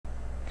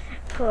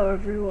Hello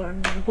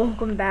everyone, and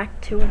welcome back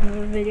to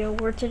another video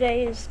where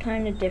today is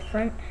kind of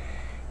different.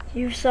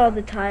 You saw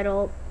the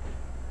title.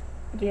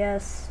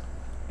 Yes,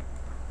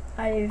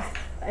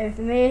 I've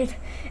made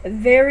a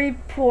very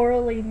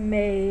poorly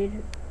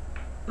made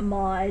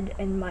mod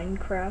in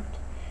Minecraft,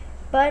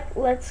 but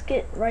let's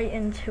get right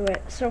into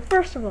it. So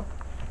first of all,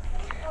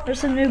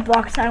 there's some new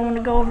blocks I want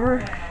to go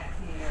over.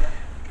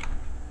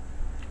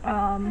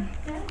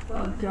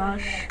 Oh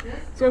gosh.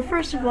 So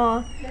first of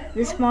all,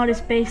 this mod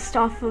is based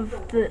off of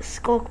the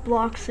Sculk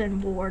blocks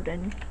and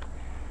Warden.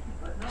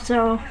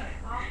 So,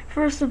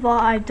 first of all,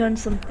 I've done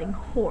something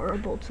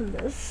horrible to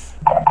this.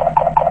 What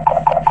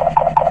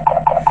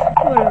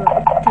have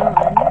I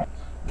done?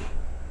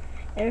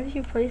 And if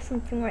you place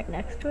something right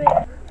next to it?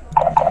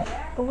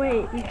 Oh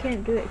wait, you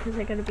can't do it because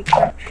I gotta be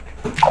crouched.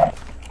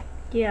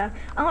 Yeah,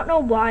 I don't know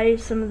why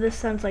some of this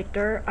sounds like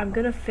dirt. I'm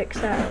gonna fix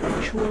that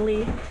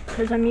eventually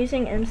because I'm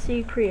using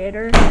MC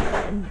Creator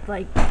and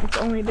like it's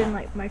only been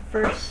like my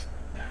first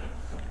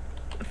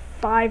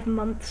 5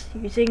 months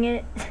using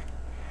it.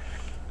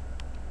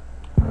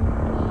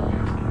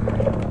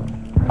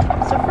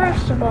 So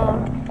first of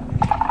all,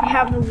 we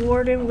have the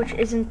Warden, which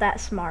isn't that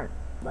smart,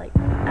 like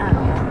at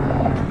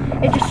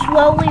all. It just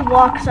slowly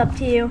walks up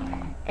to you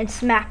and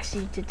smacks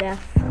you to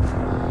death.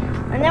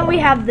 And then we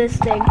have this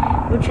thing,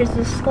 which is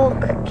the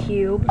Sculk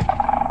Cube.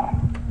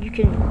 You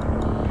can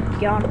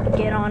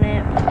get on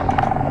it.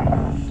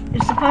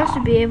 You're supposed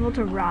to be able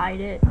to ride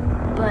it,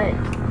 but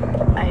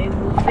I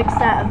will fix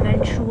that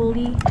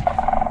eventually.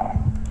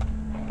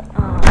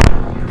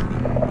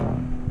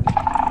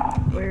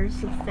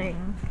 Where's the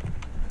thing?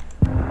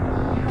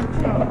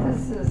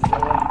 This is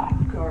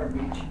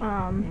garbage.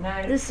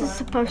 This is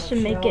supposed to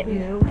make it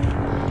move.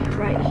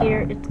 Right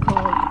here, it's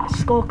called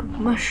Sculk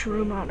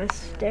Mushroom on a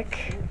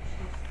stick.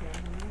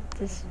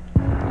 This,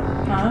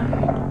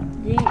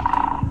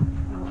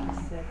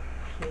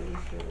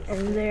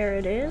 and there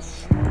it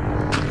is.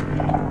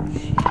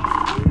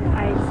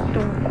 I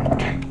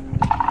don't.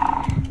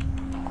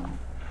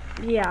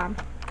 Yeah,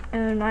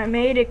 and I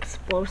made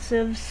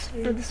explosives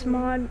for this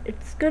mod.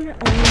 It's gonna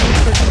only be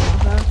for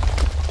lava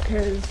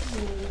because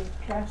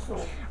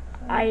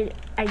I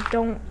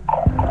don't.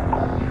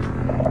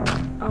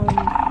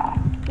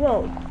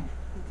 Whoa.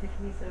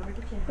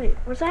 Wait,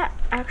 was that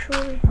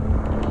actually?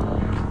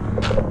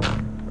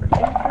 For a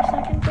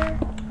second there?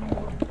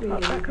 Oh,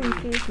 that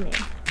confused me.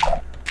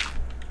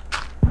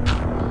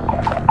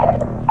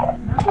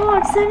 Oh,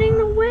 it's sending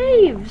the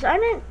waves! I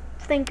didn't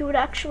think it would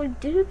actually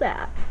do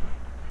that.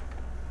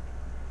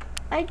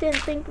 I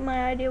didn't think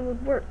my idea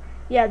would work.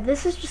 Yeah,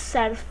 this is just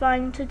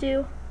satisfying to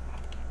do.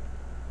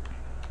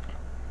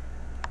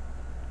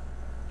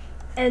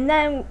 And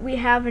then we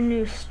have a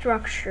new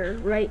structure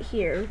right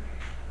here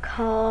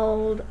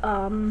called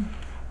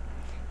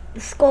the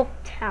Sculk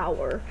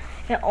Tower.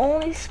 It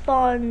only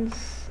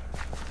spawns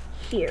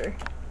here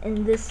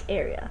in this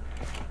area.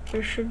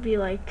 There should be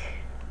like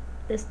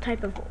this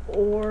type of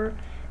ore.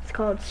 It's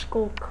called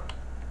Sculk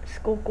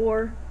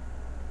ore.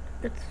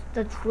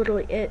 That's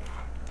literally it.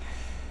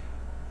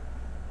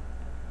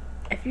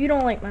 If you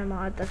don't like my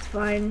mod, that's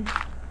fine.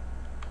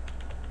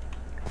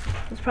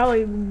 There's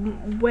probably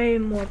way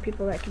more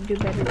people that can do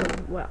better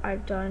than what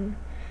I've done.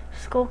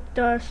 Sculk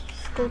dust,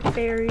 Sculk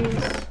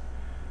berries,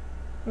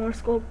 more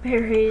Sculk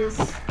berries,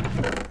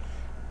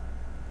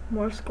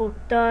 more Sculk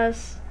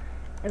dust,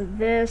 and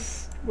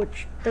this,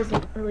 which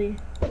doesn't really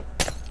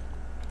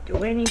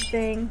do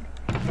anything.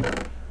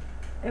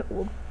 It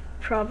will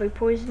probably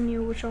poison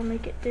you, which I'll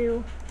make it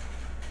do.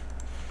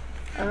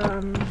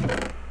 And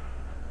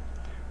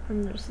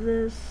there's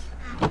this.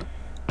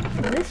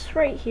 This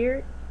right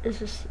here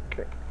is a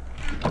secret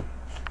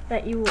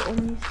that you will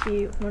only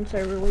see once I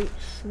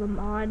release the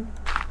mod.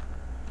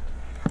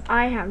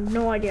 I have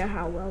no idea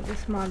how well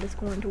this mod is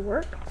going to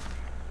work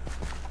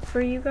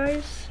for you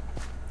guys.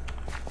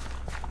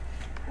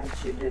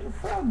 How's your little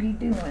froggy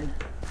doing?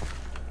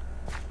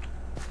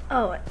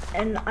 Oh,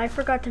 and I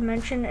forgot to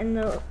mention in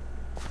the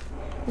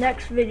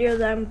next video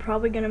that I'm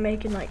probably going to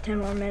make in like 10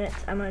 more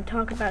minutes, I'm going to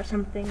talk about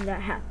something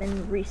that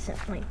happened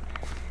recently.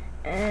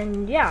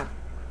 And yeah,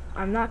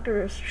 I'm not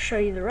going to show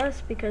you the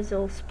rest because it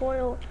will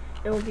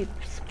be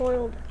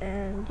spoiled,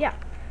 and yeah.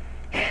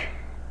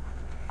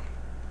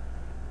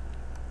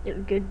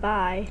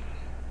 Goodbye.